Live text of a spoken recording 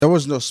There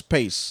was no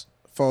space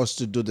for us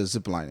to do the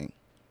zip lining.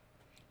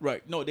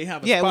 Right. No, they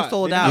have a Yeah, it spot. was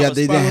sold They out. have Yeah, a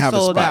they spot. didn't have a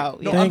sold spot.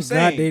 out. No, Yeah. I'm Thank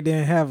saying. God they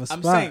didn't have a spot.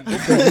 I'm saying.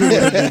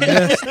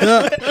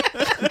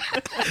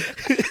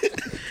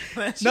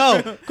 Messed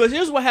up. No, because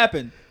here's what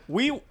happened.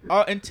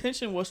 Our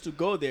intention was to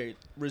go there,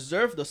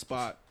 reserve the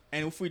spot,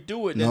 and if we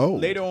do it, then No.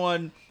 later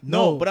on,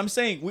 no. No. But I'm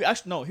saying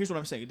no. Here's what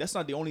I'm saying. That's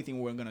not the only thing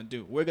we're gonna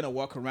do. We're gonna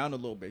walk around a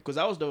little bit because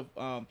that was the.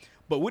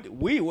 But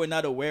we were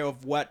not aware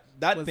of what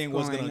that What's thing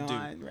was going gonna do.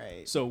 on,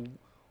 right. So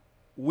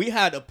we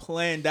had a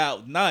planned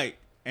out night,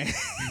 and,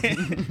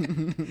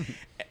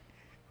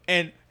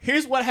 and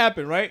here's what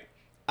happened. Right.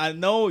 I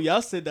know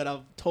y'all said that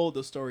I've told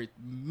the story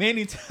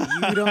many times.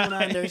 You don't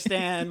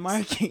understand,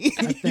 Marky.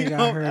 I think You I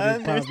don't heard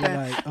it probably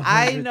understand. like 100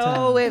 I know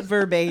times. it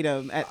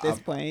verbatim at this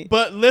point.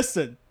 But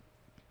listen,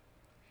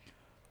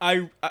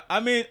 I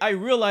mean, I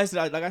realized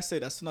that, like I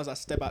said, as soon as I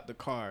step out the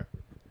car,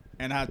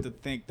 and I had to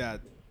think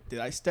that, did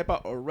I step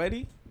out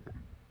already?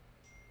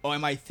 Or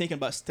am I thinking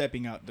about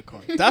stepping out the car?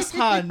 That's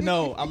how I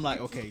know. I'm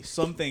like, okay,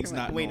 something's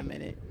not Wait a normal.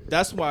 minute.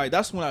 That's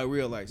when I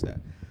realized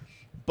that.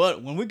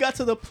 But when we got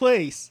to the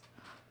place,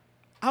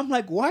 I'm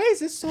like, why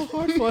is it so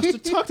hard for us to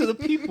talk to the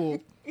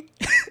people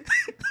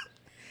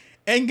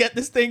and get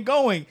this thing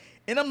going?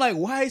 And I'm like,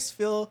 why is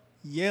Phil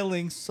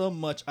yelling so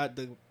much at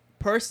the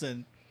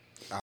person